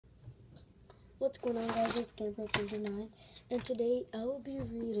What's going on, guys? It's Gameplay29, and today I will be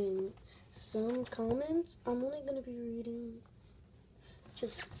reading some comments. I'm only gonna be reading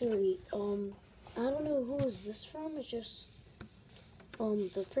just 3. I don't know who is this from. It's just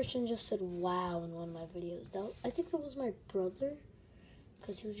this person just said "wow" in one of my videos. I think that was my brother,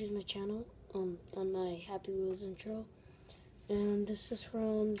 because he was using my channel on my Happy Wheels intro. And this is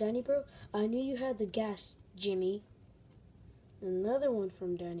from Danny Bro. I knew you had the gas, Jimmy. Another one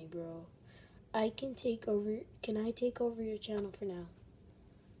from Danny Bro. Can I take over your channel for now?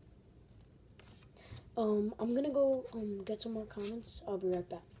 I'm gonna go get some more comments. I'll be right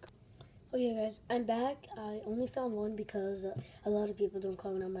back. Oh yeah, guys, I'm back. I only found one because a lot of people don't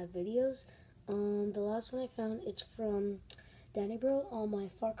comment on my videos. The last one I found, it's from Danny Bro on my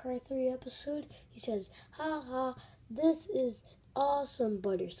Far Cry 3 episode. He says, "Ha ha, this is awesome,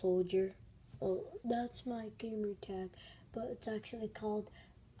 Butter Soldier." Oh, that's my gamer tag, but it's actually called.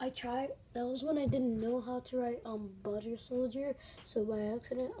 That was when I didn't know how to write Butter Soldier, so by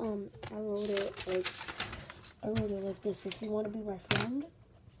accident I wrote it like this. If you want to be my friend,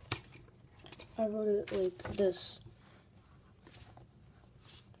 I wrote it like this.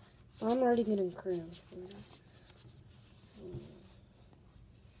 I'm already getting crayons for it.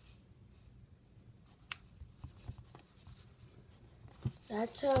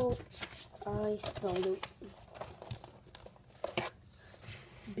 That's how I spelled it.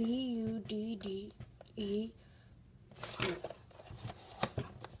 B-U-D-D-E.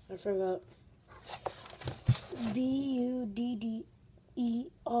 I forgot.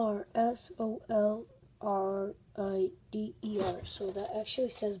 B-U-D-D-E-R-S-O-L-R-I-D-E-R. So that actually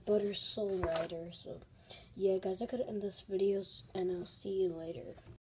says Butter Soul Rider. So yeah, guys, I could end this video, and I'll see you later.